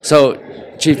So,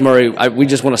 Chief Murray, we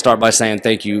just want to start by saying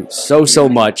thank you so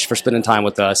much for spending time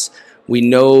with us. We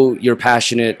know you're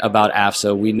passionate about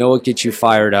AFSA. We know it gets you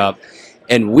fired up.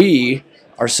 And we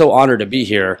are so honored to be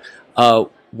here.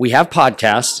 We have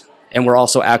podcasts, and we're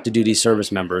also active duty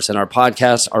service members. And our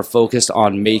podcasts are focused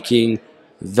on making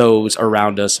those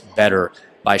around us better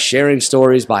by sharing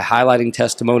stories, by highlighting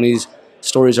testimonies,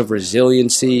 stories of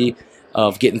resiliency,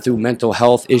 of getting through mental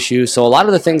health issues. So a lot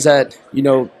of the things that,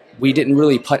 we didn't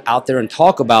really put out there and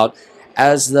talk about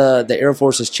as the Air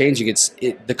Force is changing.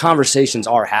 The conversations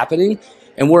are happening,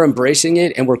 and we're embracing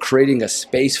it, and we're creating a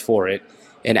space for it.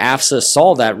 And AFSA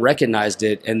saw that, recognized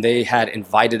it, and they had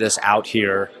invited us out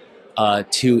here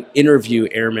to interview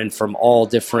airmen from all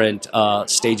different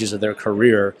stages of their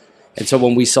career. And so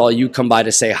when we saw you come by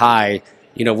to say hi,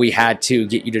 we had to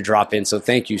get you to drop in. So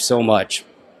thank you so much.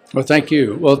 Well, thank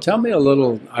you. Well, tell me a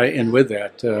little, and with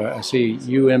that, I see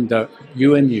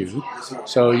UMU.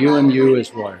 So UMU is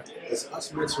what? It's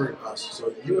us mentoring us.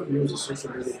 So UMU is a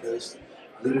social media-based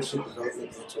leadership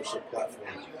development mentorship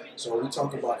platform. So we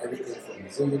talk about everything from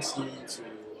resiliency to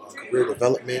career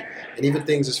development, and even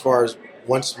things as far as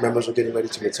once members are getting ready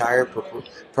to retire,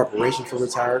 preparation for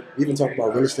retire. We even talk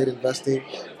about real estate investing.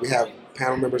 We have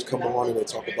panel members come on and they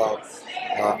talk about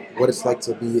what it's like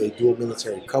to be a dual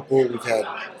military couple. We've had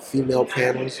female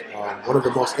panels. One of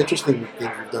the most interesting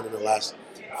things we've done in the last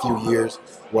few years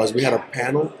was we had a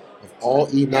panel of all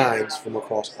E9s from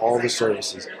across all the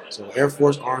services. So Air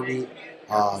Force, Army,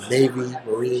 Navy,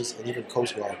 Marines, and even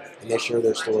Coast Guard, and they share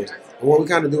their stories. And what we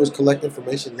kind of do is collect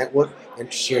information, network,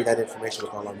 and share that information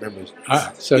with all our members.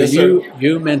 So yes,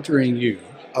 you mentoring you.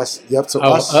 Us, yep. So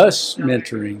us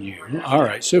mentoring you. All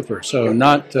right, super. So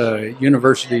not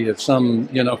university of some,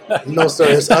 No, sir.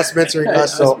 It's us mentoring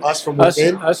us. So us from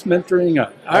within. Us mentoring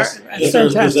us. All right, Yes,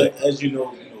 fantastic. As you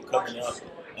know, coming up,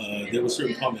 there were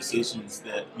certain conversations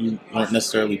that you weren't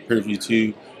necessarily privy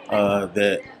to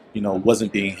that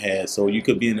wasn't being had. So you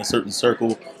could be in a certain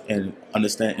circle and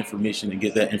understand information and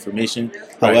get that information.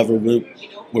 Right. However,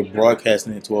 we're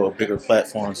broadcasting it to a bigger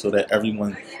platform so that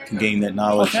everyone can gain that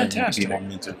knowledge and be more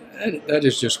mentored. That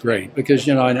is just great because,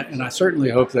 and I certainly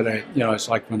hope that it's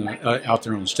like when I out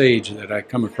there on stage that I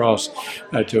come across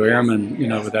to airmen,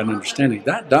 with that understanding.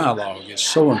 That dialogue is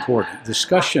so important.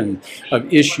 Discussion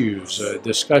of issues,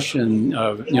 discussion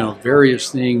of,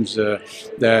 various things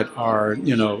that are,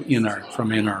 in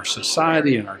our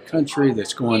society, in our country,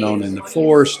 that's going on in the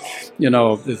force,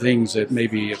 the things that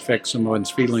maybe affect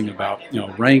someone's feeling about,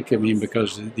 rank. I mean,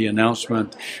 because of the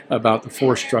announcement about the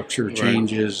force structure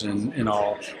changes and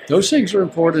all. Those things are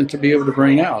important to be able to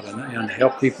bring out and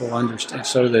help people understand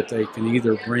so that they can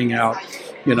either bring out,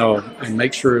 and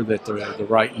make sure that the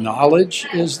right knowledge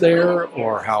is there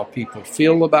or how people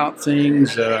feel about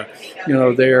things,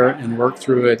 there and work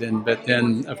through it. But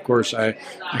then, of course, I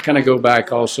kind of go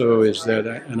back also is that,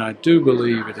 and I do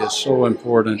believe it is so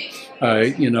important,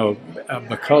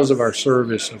 because of our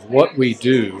service of what we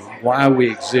do, why we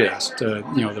exist,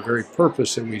 the very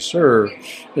purpose that we serve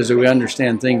is that we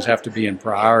understand things have to be in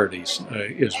priorities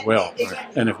as well.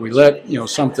 And if we let,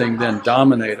 something then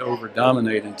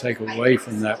over-dominate and take away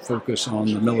from that focus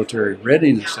on the military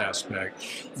readiness aspect,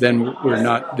 then we're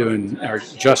not doing our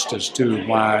justice to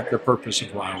the purpose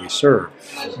of why we serve.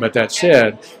 But that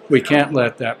said, we can't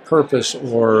let that purpose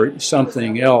or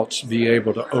something else be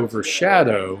able to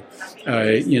overshadow,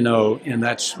 and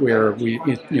that's where we,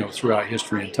 throughout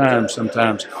history and time,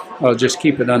 sometimes, just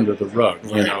keep it under the rug,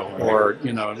 or,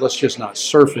 let's just not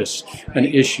surface an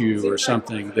issue or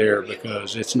something there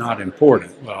because it's not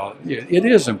important. Well, it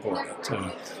is important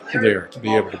there to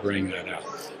be able to bring that out.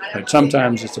 But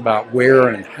sometimes it's about where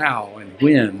and how and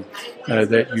when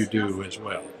that you do as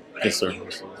well. Yes, sir.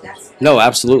 No,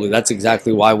 absolutely. That's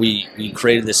exactly why we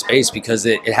created this space, because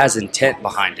it has intent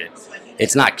behind it.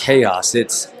 It's not chaos.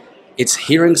 It's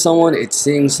hearing someone, it's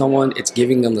seeing someone, it's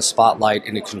giving them the spotlight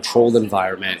in a controlled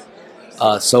environment.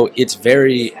 So it's a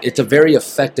very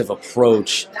effective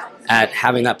approach at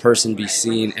having that person be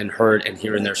seen and heard and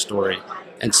hearing their story.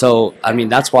 And so, I mean,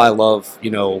 that's why I love,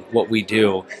 what we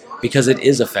do, because it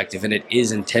is effective and it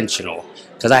is intentional.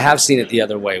 Because I have seen it the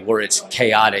other way, where it's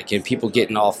chaotic and people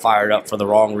getting all fired up for the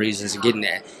wrong reasons and getting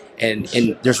it, and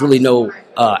there's really no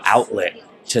outlet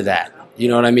to that. You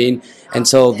know what I mean? And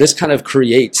so this kind of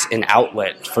creates an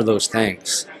outlet for those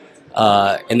things.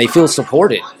 And they feel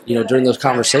supported, during those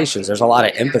conversations. There's a lot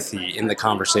of empathy in the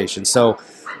conversation. So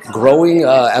growing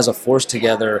as a force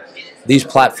together, these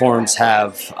platforms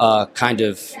have kind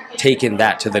of taken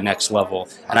that to the next level.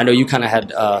 And I know you kind of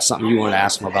had something you wanted to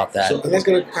ask them about that. So, and that's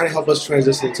going to kind of help us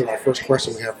transition into our first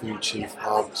question we have for you, Chief.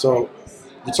 So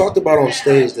you talked about on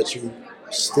stage that you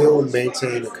still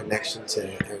maintain a connection to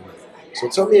airmen. So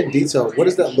tell me in detail, what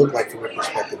does that look like from your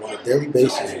perspective on a daily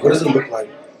basis? What does it look like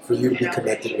for you to be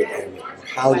connected with airmen?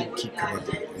 How do you keep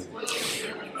connected with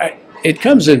airmen? It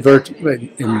comes in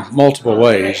multiple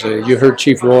ways. You heard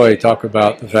Chief Roy talk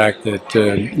about the fact that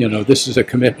this is a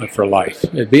commitment for life.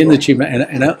 Being the chief,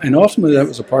 and ultimately that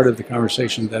was a part of the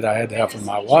conversation that I had to have with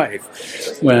my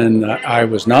wife when I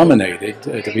was nominated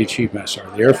to be Chief Master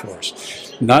of the Air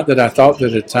Force. Not that I thought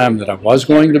that at the time that I was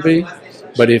going to be,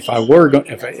 but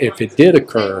if it did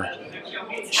occur,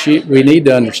 we need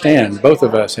to understand, both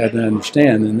of us had to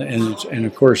understand, and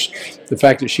of course, the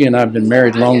fact that she and I have been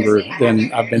married longer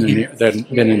than I've been in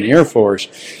the Air Force,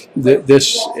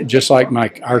 this, just like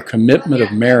our commitment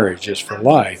of marriage is for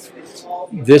life,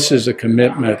 this is a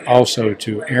commitment also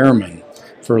to airmen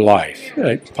for life.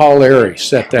 Paul Airey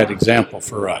set that example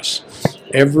for us.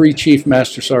 Every Chief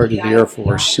Master Sergeant of the Air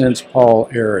Force since Paul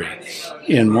Airey,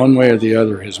 in one way or the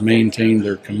other, has maintained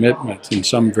their commitment, and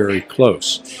some very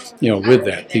close, with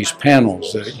that. These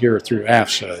panels here through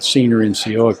AFSA, Senior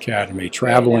NCO Academy,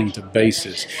 traveling to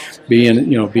bases, being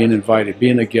invited,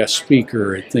 being a guest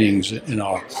speaker at things and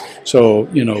all. So,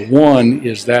 one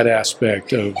is that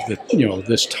aspect of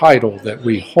this title that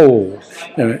we hold,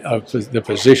 of the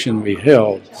position we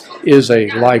held, is a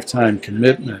lifetime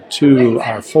commitment to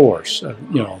our force.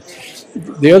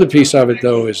 The other piece of it,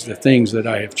 though, is the things that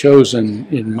I have chosen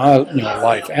in my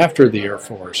life after the Air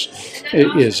Force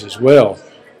is as well.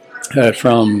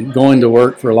 From going to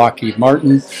work for Lockheed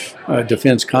Martin, a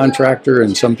defense contractor,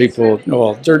 and some people,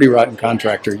 dirty, rotten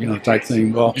contractor, type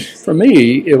thing. Well, for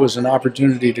me, it was an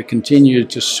opportunity to continue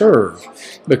to serve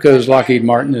because Lockheed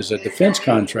Martin is a defense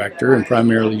contractor and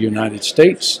primarily United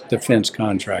States defense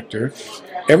contractor.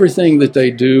 Everything that they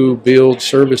do, build,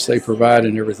 service they provide,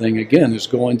 and everything, again, is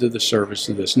going to the service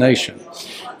of this nation.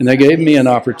 And they gave me an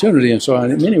opportunity, and so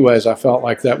in many ways I felt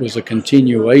like that was a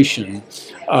continuation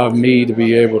of me to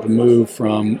be able to move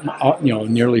from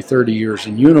nearly 30 years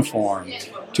in uniform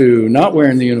to not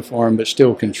wearing the uniform but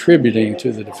still contributing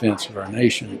to the defense of our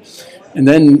nation. And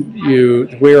then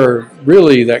where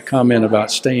really that comment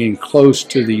about staying close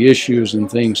to the issues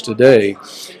and things today,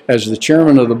 as the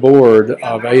chairman of the board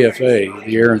of AFA,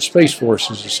 the Air and Space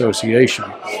Forces Association,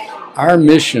 our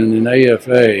mission in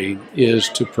AFA is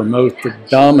to promote the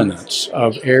dominance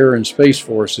of air and space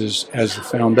forces as the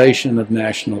foundation of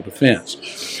national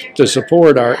defense, to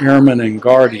support our airmen and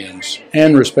guardians,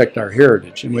 and respect our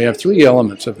heritage. And we have three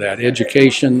elements of that: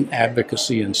 education,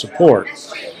 advocacy, and support.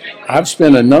 I've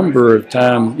spent a number of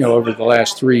time, over the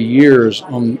last 3 years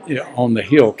on the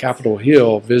Hill, Capitol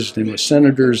Hill, visiting with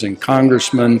senators and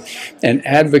congressmen and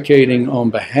advocating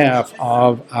on behalf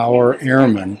of our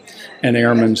airmen and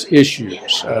airmen's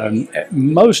issues.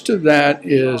 Most of that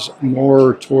is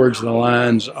more towards the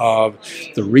lines of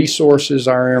the resources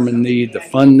our airmen need, the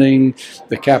funding,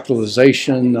 the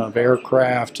capitalization of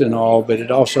aircraft and all, but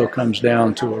it also comes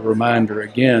down to a reminder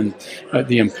again,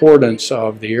 the importance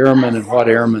of the airmen and what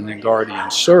airmen and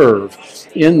guardians serve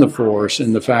in the force,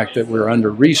 and the fact that we're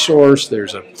under-resourced.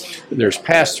 There's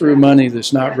pass-through money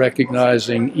that's not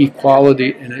recognizing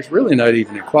equality, and it's really not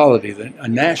even equality, a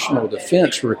national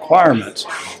defense requirements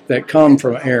that come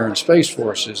from air and space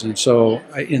forces. And so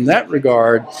in that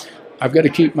regard, I've got to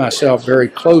keep myself very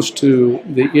close to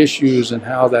the issues and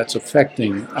how that's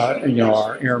affecting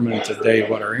our airmen today,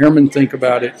 what our airmen think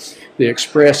about it, the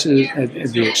express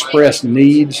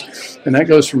needs, and that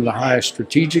goes from the highest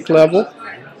strategic level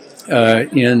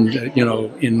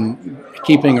in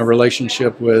keeping a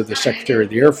relationship with the Secretary of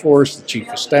the Air Force, the Chief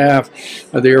of Staff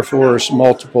of the Air Force,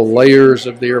 multiple layers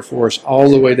of the Air Force, all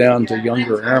the way down to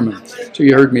younger airmen. So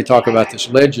you heard me talk about this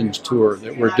Legends Tour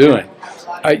that we're doing.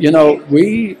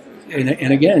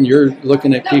 And again, you're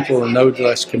looking at people no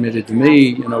less committed to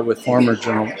me, with former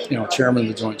General, Chairman of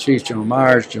the Joint Chiefs, General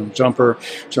Myers, General Jumper,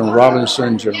 General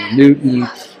Robinson, General Newton,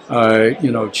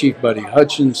 Chief Buddy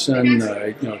Hutchinson,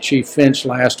 Chief Finch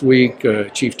last week,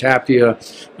 Chief Tapia,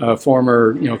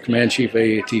 former, Command Chief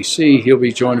AATC. He'll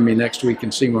be joining me next week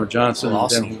in Seymour Johnson.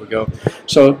 Awesome. And then we go.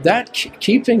 So that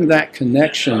keeping that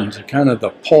connection to kind of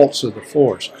the pulse of the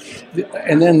force.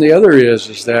 And then the other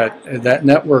is that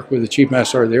network with the Chief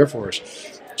Master Sergeant of the Air Force.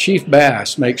 Chief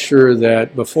Bass makes sure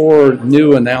that before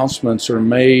new announcements are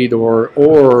made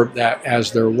or that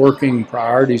as they're working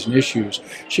priorities and issues,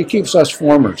 she keeps us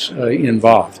formers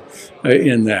involved.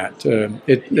 in that.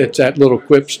 It's that little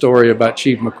quip story about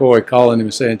Chief McCoy calling him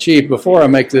and saying, "Chief, before I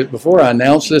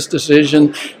announce this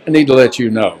decision, I need to let you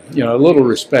know." A little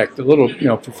respect, a little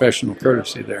professional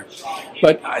courtesy there.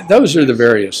 But those are the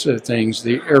various things.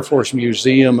 The Air Force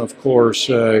Museum, of course,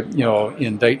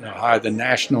 in Dayton,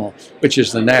 Ohio, which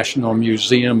is the National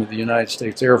Museum of the United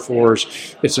States Air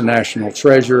Force. It's a national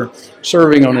treasure.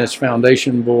 Serving on its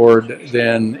foundation board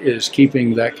then is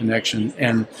keeping that connection.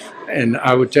 And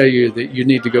I would tell you that you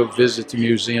need to go visit the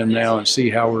museum now and see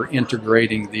how we're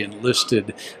integrating the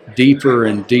enlisted deeper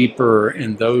and deeper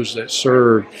in those that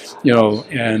serve,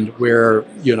 and where,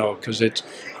 because it's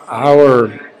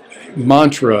our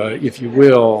mantra, if you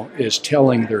will, is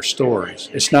telling their stories.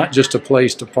 It's not just a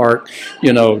place to park,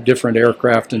 different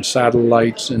aircraft and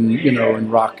satellites and,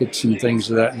 and rockets and things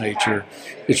of that nature.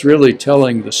 It's really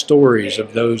telling the stories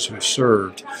of those who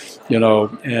served,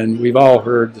 and we've all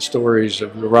heard the stories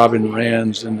of the Robin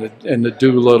Rands and the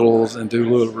Doolittles and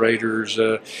Doolittle Raiders,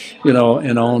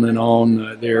 and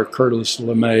on there, Curtis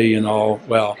LeMay and all.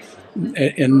 Well,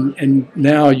 and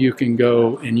now you can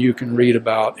go and you can read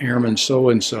about Airman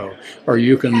so-and-so, or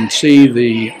you can see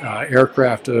the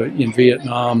aircraft in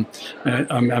Vietnam.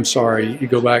 I'm sorry, you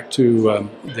go back to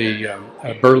the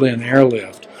Berlin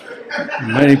airlift.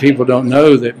 Many people don't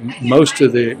know that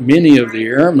many of the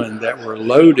airmen that were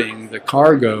loading the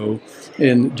cargo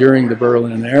during the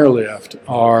Berlin airlift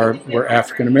were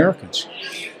African Americans.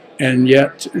 And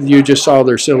yet you just saw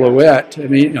their silhouette.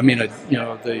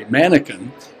 The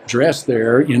mannequin dressed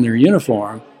there in their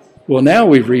uniform. Well, now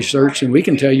we've researched and we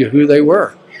can tell you who they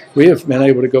were. We have been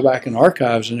able to go back in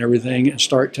archives and everything and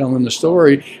start telling the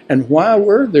story. And why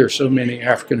were there so many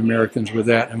African Americans with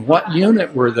that? And what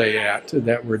unit were they at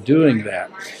that were doing that?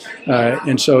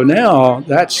 And so now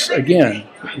that's, again,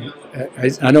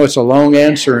 I know it's a long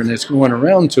answer and it's going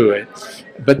around to it,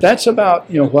 but that's about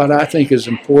what I think is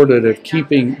important of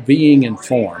being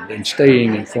informed and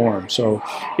staying informed. So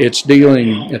it's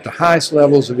dealing at the highest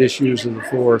levels of issues of the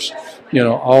force,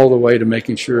 all the way to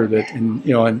making sure that,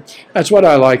 and that's what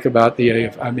I like about the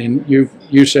AF.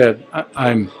 You said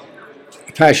I'm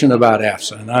passionate about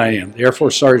AFSA, and I am. The Air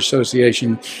Force Sergeant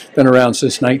Association, been around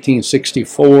since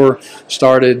 1964,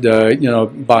 started,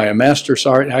 by a master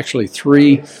sergeant, actually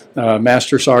 3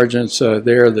 master sergeants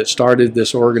there that started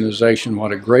this organization.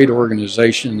 What a great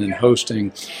organization in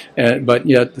hosting. But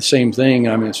yet the same thing,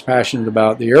 it's passionate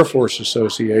about the Air Force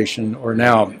Association, or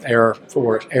now Air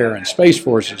and Space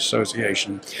Forces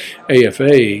Association,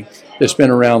 AFA, that's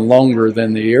been around longer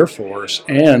than the Air Force,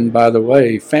 and by the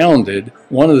way,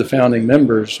 one of the founding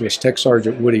members was Tech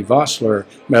Sergeant Woody Vossler,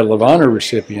 Medal of Honor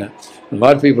recipient. A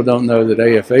lot of people don't know that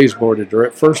AFA's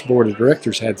first board of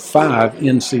directors had 5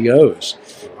 NCOs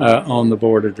on the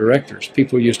board of directors.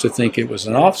 People used to think it was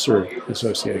an officer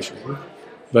association,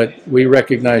 but we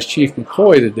recognize Chief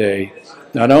McCoy today.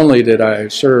 Not only did I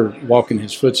walk in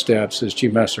his footsteps as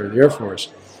Chief Master of the Air Force,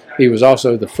 he was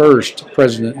also the first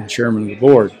president and chairman of the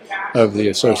board of the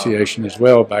association as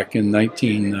well, back in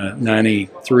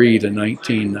 1993 to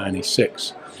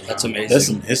 1996. That's amazing. That's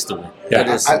some history.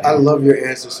 Yeah. I love your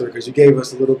answer, sir, because you gave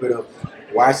us a little bit of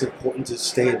why it's important to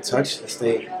stay in touch and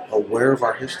stay aware of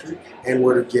our history and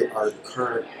where to get our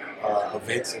current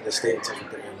events and to stay in touch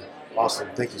with them. Awesome.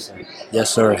 Thank you, sir. Yes,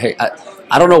 sir. Hey,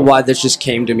 I don't know why this just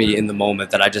came to me in the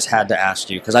moment that I just had to ask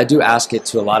you, because I do ask it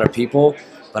to a lot of people,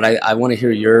 but I want to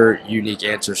hear your unique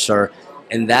answer, sir.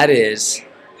 And that is,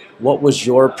 what was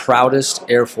your proudest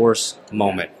Air Force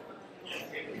moment?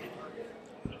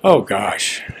 Oh,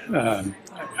 gosh. I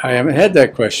haven't had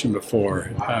that question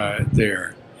before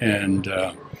there. And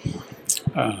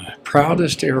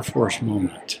proudest Air Force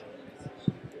moment.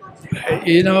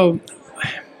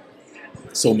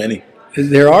 So many.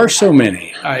 There are so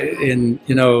many. I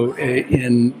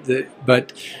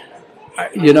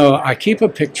keep a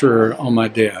picture on my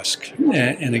desk,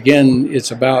 and again,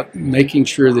 it's about making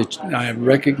sure that I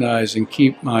recognize and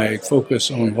keep my focus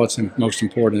on what's most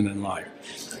important in life.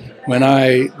 When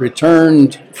I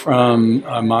returned from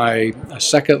my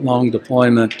second long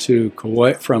deployment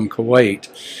from Kuwait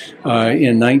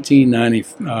in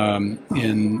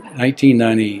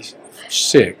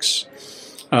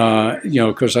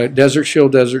 1996, because Desert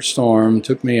Shield, Desert Storm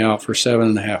took me out for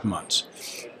 7.5 months.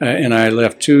 And I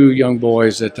left 2 young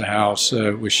boys at the house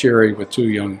with Sherry with 2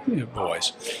 young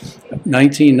boys.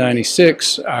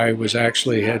 1996, I was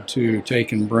actually had to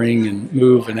take and bring and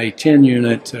move an A-10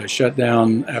 unit, shut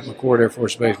down at McCord Air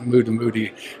Force Base, moved to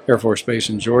Moody Air Force Base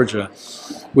in Georgia.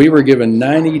 We were given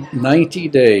 90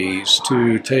 days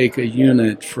to take a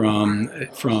unit from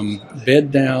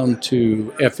bed down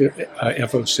to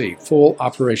FOC, full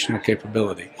operational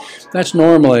capability. That's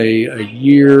normally a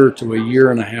year to a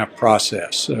year and a half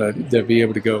process to be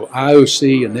able to go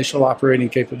IOC, initial operating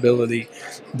capability,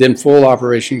 then full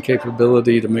operation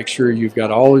capability to make sure you've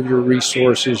got all of your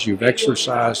resources, you've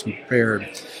exercised and prepared.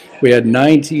 We had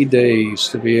 90 days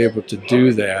to be able to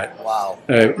do that. Wow.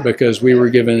 Because we were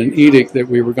given an edict that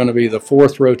we were going to be the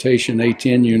 4th rotation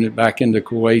A-10 unit back into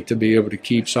Kuwait to be able to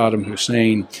keep Saddam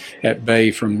Hussein at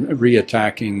bay from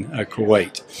reattacking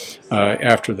Kuwait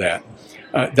after that.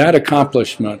 That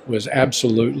accomplishment was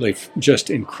absolutely just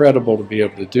incredible to be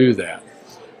able to do that.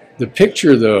 The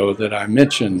picture, though, that I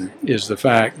mentioned is the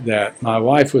fact that my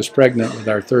wife was pregnant with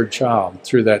our 3rd child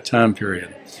through that time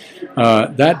period.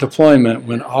 That deployment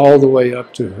went all the way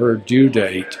up to her due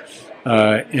date,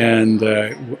 and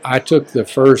I took the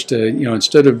first,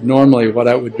 instead of normally what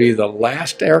I would be the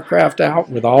last aircraft out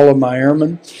with all of my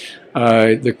airmen,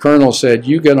 the colonel said,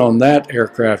 "You get on that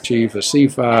aircraft, Chief, a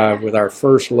C-5, with our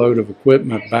first load of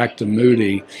equipment back to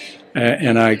Moody."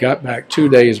 And I got back 2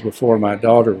 days before my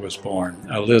daughter was born,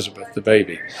 Elizabeth, the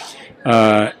baby.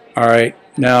 All right,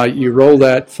 now you roll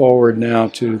that forward now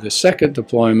to the 2nd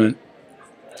deployment.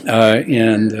 That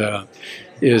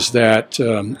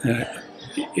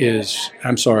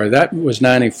was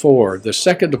 94. The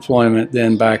 2nd deployment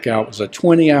then back out was a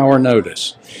 20-hour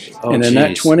notice. And in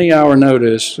that 20-hour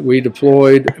notice, we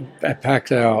deployed,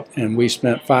 packed out, and we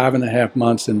spent 5.5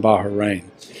 months in Bahrain.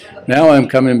 Now I'm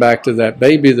coming back to that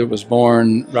baby that was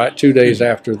born right 2 days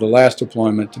after the last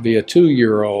deployment to be a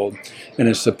 2-year-old, and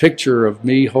it's the picture of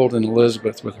me holding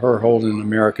Elizabeth with her holding an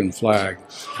American flag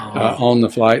on the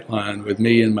flight line with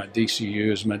me in my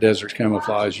DCUs, my Desert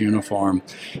Camouflage uniform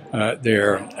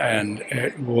there, and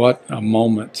what a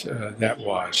moment that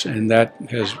was, and that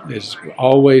is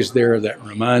always there, that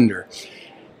reminder.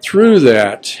 Through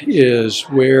that is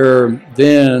where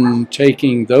then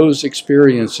taking those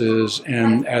experiences,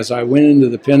 and as I went into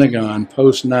the Pentagon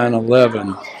post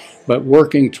 9/11, but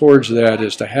working towards that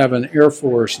is to have an Air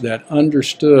Force that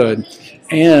understood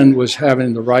and was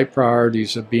having the right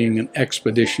priorities of being an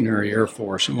expeditionary Air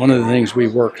Force. And one of the things we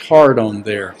worked hard on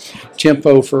there,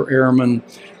 tempo for airmen,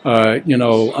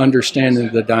 understanding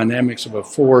the dynamics of a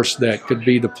force that could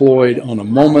be deployed on a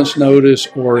moment's notice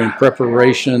or in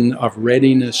preparation of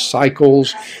readiness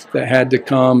cycles that had to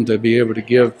come to be able to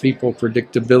give people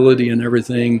predictability and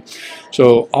everything.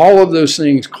 So all of those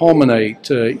things culminate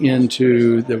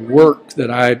into the work that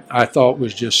I thought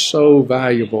was just so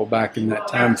valuable back in that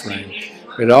time frame.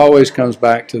 It always comes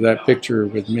back to that picture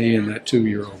with me and that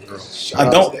 2-year-old girl. I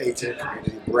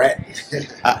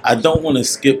don't want to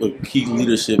skip a key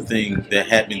leadership thing that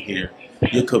happened here.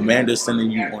 Your commander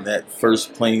sending you on that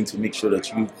first plane to make sure that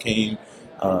you came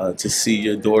to see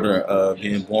your daughter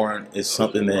being born is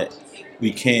something that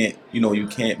you can't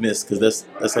miss, because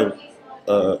that's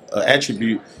a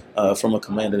attribute from a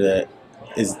commander that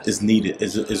is needed,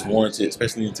 is warranted,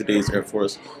 especially in today's Air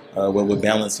Force, where we're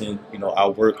balancing,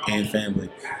 our work and family.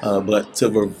 But to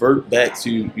revert back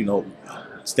to,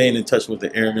 staying in touch with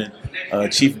the airmen,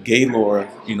 Chief Gaylor,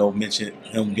 mentioned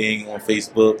him being on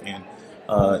Facebook, and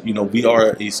we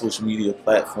are a social media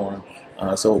platform.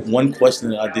 So one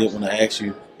question that I did want to ask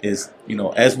you is,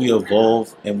 as we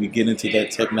evolve and we get into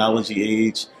that technology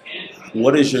age,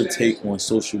 what is your take on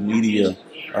social media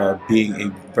being a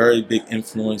very big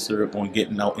influencer on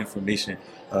getting out information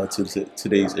to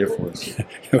today's Air Force?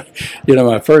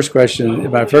 My first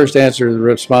answer, the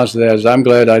response to that is, I'm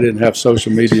glad I didn't have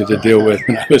social media to deal with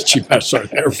when I was Chief Master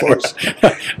Sergeant Air Force.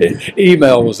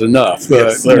 Email was enough,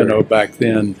 yes, back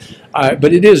then.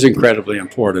 But it is incredibly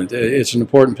important. It's an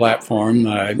important platform,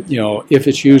 if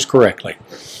it's used correctly.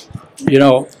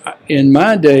 In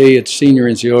my day at Senior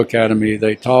NCO Academy,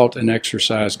 they taught an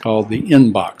exercise called the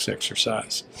inbox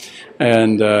exercise.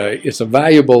 And it's a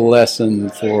valuable lesson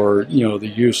for,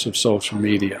 the use of social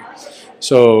media.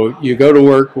 So you go to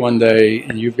work one day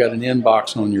and you've got an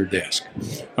inbox on your desk,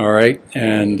 all right?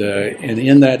 And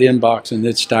in that inbox, and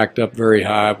it's stacked up very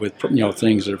high with,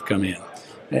 things that have come in.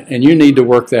 And you need to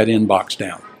work that inbox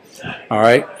down. All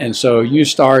right, and so you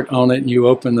start on it and you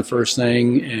open the first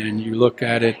thing and you look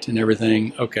at it and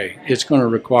everything. Okay, it's going to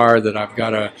require that I've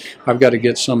got to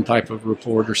get some type of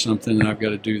report or something, and I've got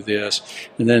to do this.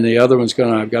 And then the other one's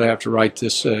I've got to have to write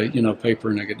this paper,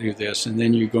 and I got to do this. And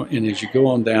then you go, and as you go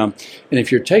on down, and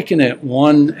if you're taking it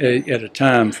one at a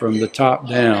time from the top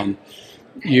down,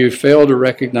 you fail to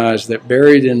recognize that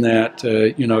buried in that,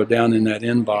 down in that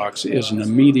inbox is an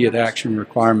immediate action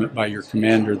requirement by your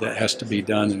commander that has to be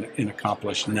done and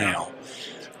accomplished now.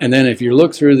 And then if you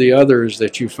look through the others,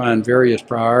 that you find various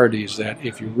priorities that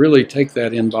if you really take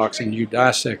that inbox and you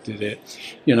dissected it,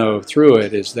 through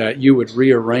it, is that you would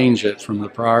rearrange it from the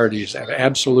priorities of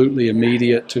absolutely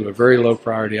immediate to a very low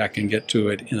priority. I can get to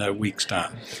it in a week's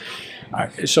time.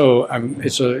 So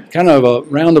it's a kind of a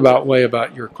roundabout way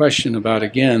about your question about,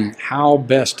 again, how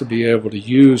best to be able to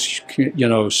use,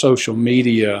 social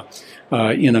media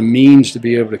in a means to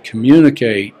be able to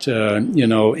communicate,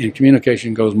 and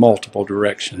communication goes multiple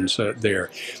directions there.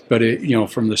 But,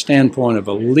 from the standpoint of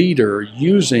a leader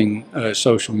using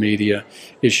social media,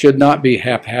 it should not be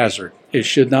haphazard. It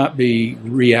should not be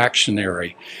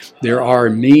reactionary. There are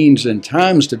means and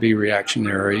times to be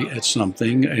reactionary at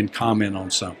something and comment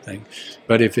on something.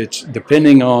 But if it's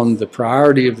depending on the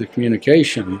priority of the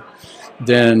communication,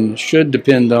 then should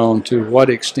depend on to what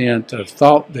extent of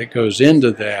thought that goes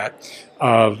into that,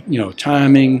 of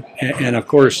timing, and of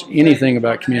course anything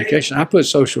about communication. I put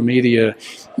social media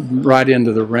right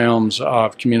into the realms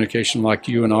of communication like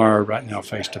you and I are right now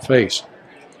face to face.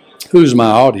 Who's my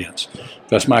audience?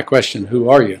 That's my question. Who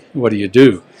are you? What do you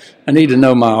do? I need to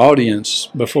know my audience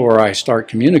before I start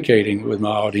communicating with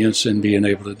my audience and being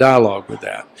able to dialogue with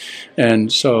that.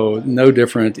 And so no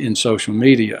different in social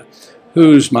media.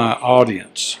 Who's my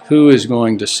audience? Who is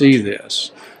going to see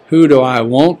this? Who do I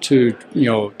want to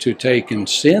take and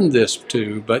send this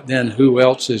to, but then who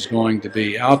else is going to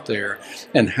be out there,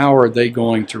 and how are they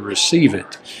going to receive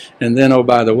it? And then, oh,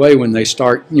 by the way, when they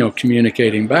start,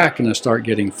 communicating back and I start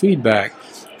getting feedback,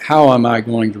 how am I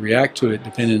going to react to it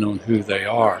depending on who they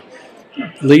are?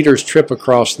 Leaders trip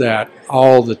across that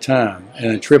all the time,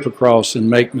 and trip across and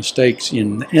make mistakes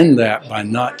in that by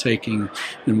not taking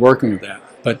and working with that.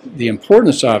 But the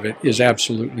importance of it is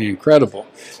absolutely incredible.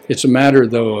 It's a matter,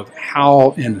 though, of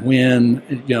how and when,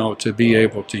 to be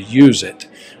able to use it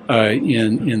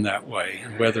in that way.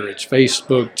 And whether it's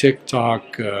Facebook,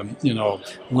 TikTok,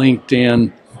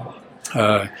 LinkedIn,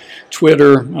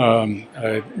 Twitter,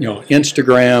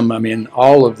 Instagram. I mean,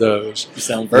 all of those. You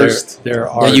sound versed. There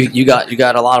are. Yeah, you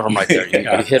got a lot of them right there.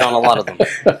 You hit on a lot of them.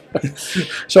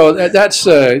 So that's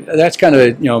kind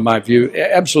of my view.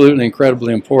 Absolutely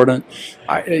incredibly important.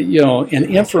 And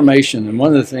information. And one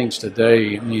of the things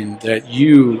today, that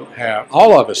you have,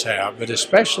 all of us have, but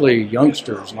especially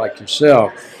youngsters like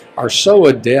yourself, are so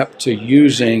adept to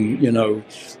using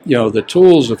the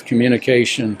tools of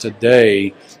communication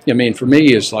today. For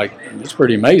me, it's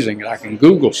pretty amazing that I can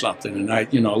Google something and I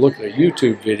look at a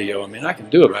YouTube video. I can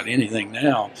do about anything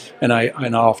now, and I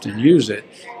often use it.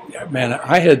 Man,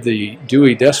 I had the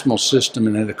Dewey Decimal System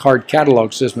and the card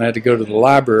catalog system. I had to go to the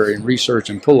library and research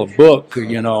and pull a book,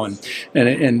 and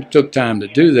it took time to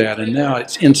do that. And now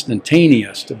it's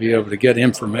instantaneous to be able to get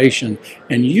information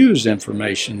and use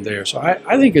information there. So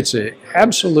I think it's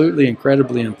absolutely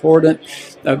incredibly important,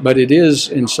 but it is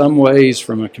in some ways,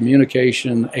 from a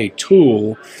communication, a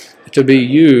tool to be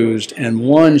used, and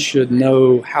one should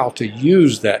know how to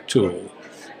use that tool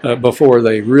before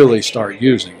they really start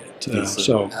using it.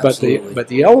 But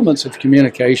the elements of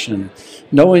communication,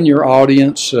 knowing your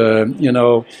audience,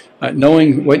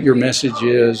 knowing what your message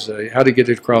is, how to get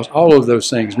it across, all of those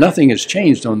things, nothing has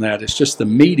changed on that. It's just the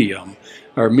medium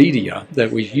or media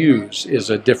that we use is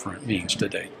a different means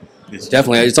today.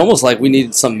 Definitely, it's almost like we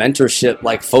need some mentorship,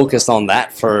 focused on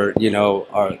that for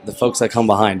the folks that come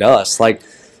behind us,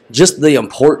 just the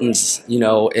importance,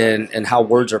 and how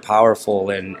words are powerful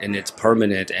and it's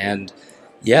permanent. And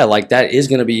yeah, that is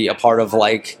going to be a part of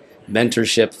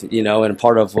mentorship, and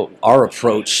part of our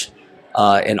approach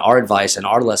and our advice and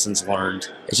our lessons learned.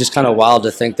 It's just kind of wild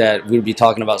to think that we'd be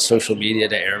talking about social media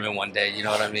to airmen one day. You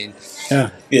know what I mean? Yeah.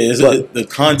 Yeah. The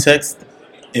context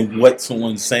in what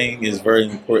someone's saying is very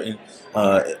important.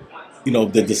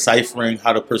 The deciphering,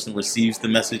 how the person receives the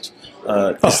message,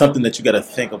 is something that you got to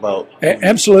think about.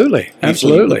 Absolutely.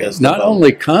 Not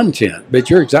only content, but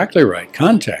you're exactly right.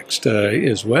 Context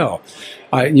as well.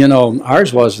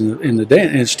 Ours was in the day,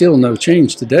 and it's still no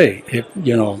change today.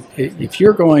 If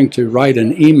you're going to write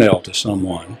an email to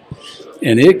someone,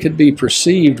 and it could be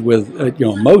perceived with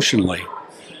emotionally,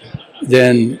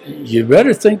 then you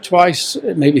better think twice,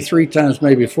 maybe 3 times,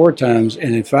 maybe 4 times.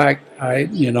 And in fact, a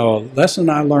lesson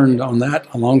I learned on that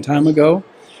a long time ago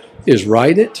is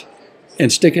write it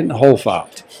and stick it in the whole file,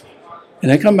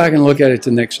 and then come back and look at it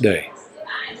the next day.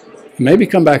 Maybe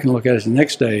come back and look at it the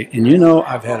next day, and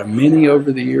I've had many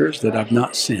over the years that I've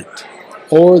not sent,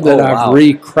 or that I've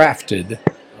recrafted,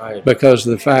 right, because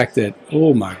of the fact that,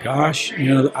 oh my gosh,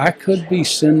 I could be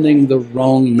sending the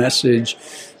wrong message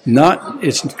Not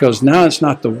it's because now it's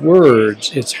not the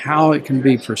words, it's how it can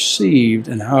be perceived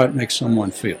and how it makes someone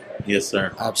feel. Yes,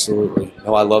 sir. Absolutely.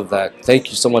 No, I love that. Thank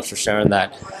you so much for sharing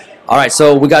that. All right,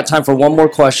 so we got time for one more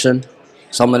question.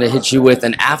 So I'm going to hit you with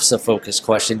an AFSA-focused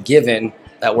question, given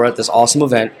that we're at this awesome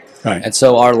event. Right. And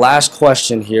so our last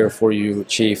question here for you,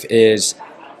 Chief, is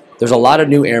there's a lot of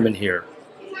new airmen here.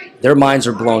 Their minds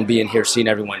are blown being here, seeing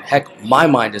everyone. Heck, my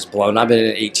mind is blown. I've been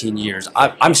in it 18 years.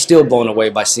 I'm still blown away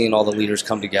by seeing all the leaders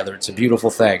come together. It's a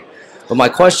beautiful thing. But my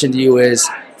question to you is,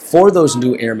 for those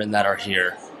new airmen that are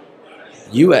here,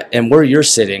 you and where you're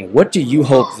sitting, what do you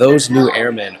hope those new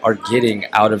airmen are getting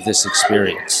out of this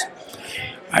experience?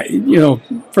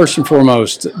 First and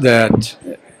foremost, that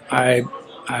I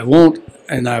want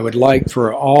and I would like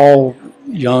for all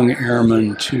young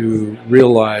airmen to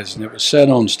realize, and it was said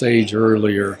on stage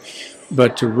earlier,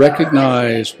 but to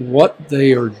recognize what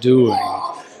they are doing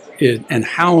and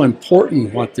how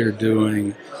important what they're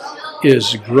doing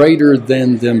is greater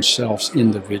than themselves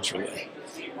individually.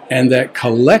 And that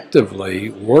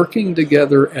collectively, working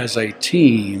together as a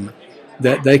team,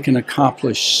 that they can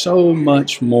accomplish so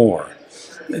much more.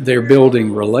 They're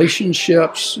building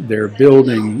relationships, they're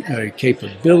building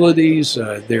capabilities,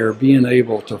 they're being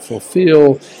able to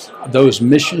fulfill those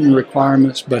mission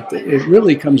requirements, but it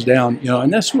really comes down,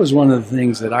 and this was one of the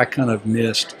things that I kind of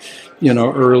missed,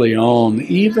 early on,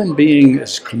 even being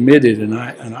as committed, and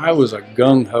I was a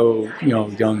gung-ho,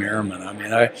 young airman. I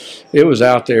mean, it was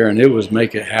out there and it was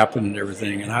make it happen and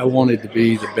everything, and I wanted to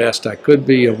be the best I could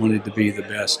be. I wanted to be the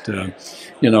best,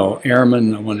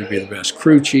 airman. I wanted to be the best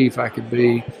crew chief I could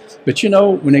be. But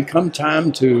when it come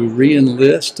time to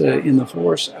re-enlist in the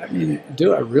force, I mean,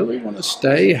 do I really want to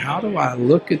stay? How do I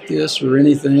look at this or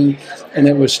anything? And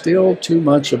it was still too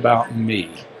much about me.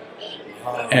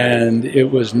 And it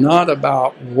was not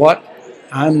about what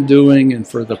I'm doing and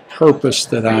for the purpose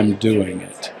that I'm doing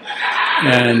it.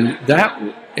 And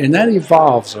that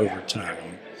evolves over time,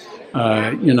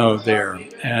 there.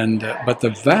 And but the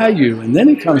value, and then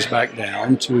it comes back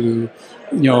down to,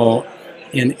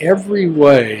 in every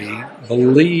way,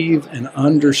 believe and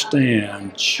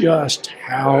understand just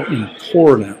how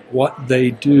important what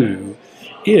they do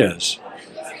is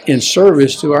in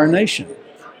service to our nation.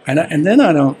 And then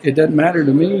it doesn't matter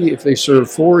to me if they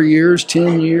serve 4 years,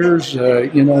 10 years,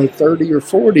 30 or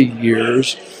 40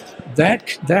 years,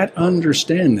 that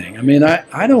understanding. I mean,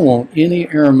 I don't want any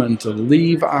airman to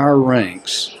leave our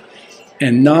ranks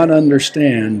and not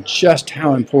understand just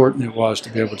how important it was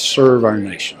to be able to serve our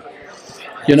nation.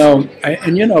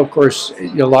 Of course,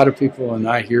 a lot of people, and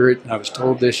I hear it, and I was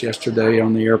told this yesterday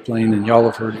on the airplane, and y'all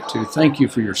have heard it too. Thank you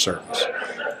for your service.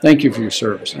 Thank you for your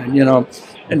service. And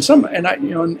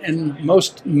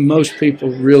most people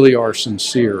really are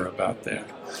sincere about that.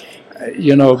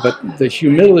 But the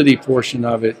humility portion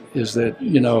of it is that,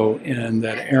 and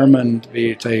that airman to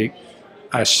be take,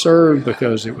 I served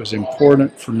because it was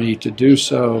important for me to do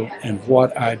so, and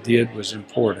what I did was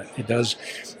important. It does,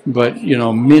 but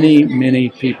many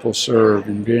people serve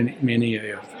in many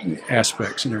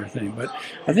aspects and everything. But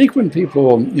I think when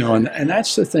people, and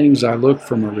that's the things I look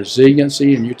from a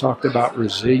resiliency, and you talked about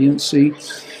resiliency.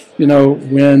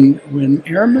 When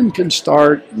airmen can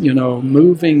start,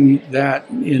 moving that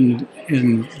in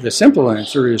the simple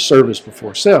answer is service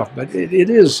before self, but it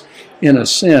is, in a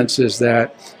sense, is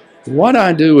that what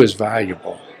I do is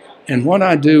valuable, and what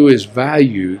I do is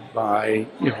valued by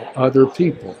other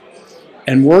people,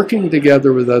 and working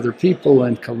together with other people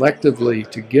and collectively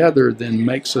together then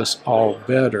makes us all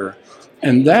better,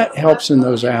 and that helps in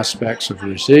those aspects of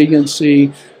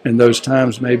resiliency and those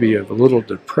times maybe of a little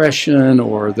depression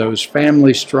or those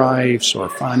family strifes or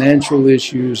financial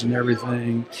issues and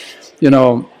everything,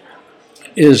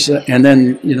 and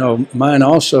then mine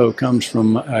also comes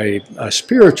from a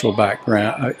spiritual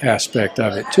background aspect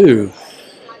of it too.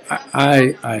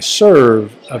 I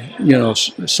serve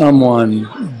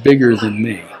someone bigger than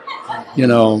me,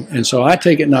 and so I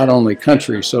take it not only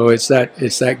country, so it's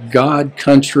that God,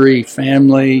 country,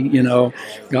 family,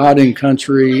 God and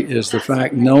country is the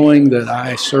fact, knowing that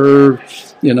I serve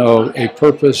a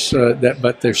purpose,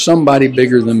 but there's somebody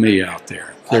bigger than me out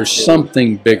there. There's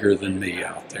something bigger than me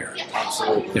out there.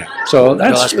 Absolutely. Yeah. So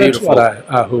that's what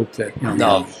I hope that.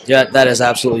 That is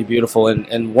absolutely beautiful.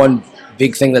 And one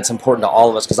big thing that's important to all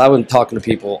of us, because I've been talking to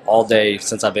people all day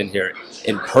since I've been here,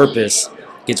 and purpose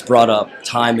gets brought up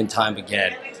time and time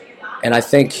again. And I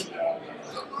think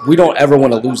we don't ever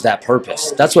want to lose that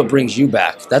purpose. That's what brings you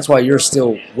back. That's why you're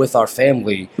still with our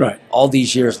family all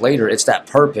these years later. It's that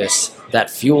purpose that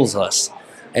fuels us.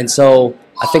 And so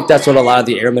I think that's what a lot of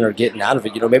the airmen are getting out of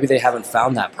it. Maybe they haven't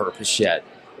found that purpose yet.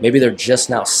 maybe they're just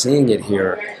now seeing it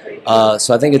here.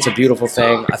 So I think it's a beautiful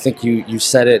thing. I think you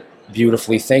said it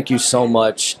beautifully. Thank you so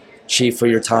much, Chief, for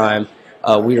your time.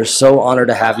 We are so honored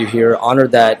to have you here.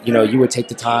 Honored that you would take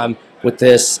the time with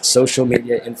this social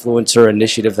media influencer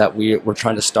initiative that we're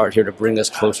trying to start here to bring us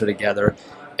closer together.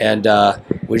 And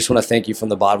we just want to thank you from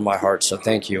the bottom of my heart. So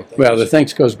thank you. Well, the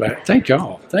thanks goes back. Thank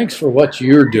y'all. Thanks for what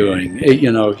you're doing,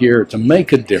 here to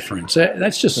make a difference.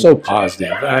 That's just so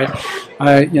positive.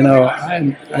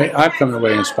 I've come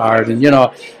away inspired, and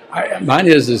mine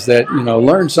is that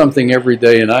learn something every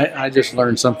day, and I just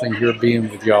learned something here being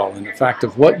with y'all, and the fact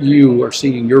of what you are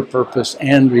seeing your purpose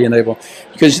and being able,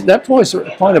 because that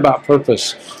point about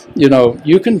purpose,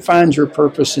 you can find your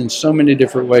purpose in so many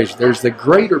different ways. There's the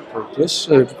greater purpose,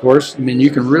 of course. I mean, you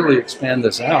can really expand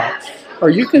this out. Or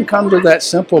you can come to that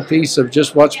simple piece of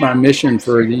just what's my mission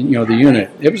for the unit.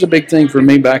 It was a big thing for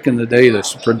me back in the day to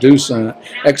produce an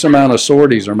X amount of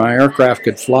sorties, or my aircraft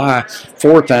could fly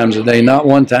 4 times a day, not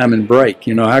 1 time and break.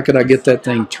 How could I get that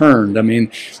thing turned? I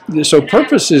mean, so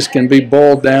purposes can be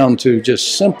boiled down to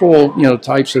just simple,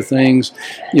 types of things,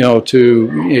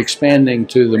 to expanding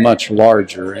to the much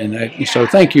larger. And so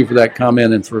thank you for that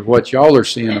comment and for what y'all are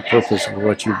seeing the purpose of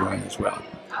what you're doing as well.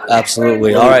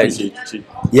 Absolutely. All right.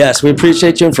 Yes, we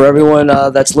appreciate you, and for everyone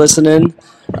that's listening,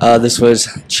 this was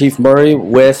Chief Murray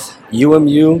with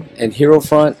UMU and Hero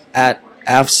Front at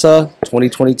AFSA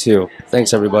 2022.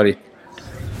 Thanks, everybody.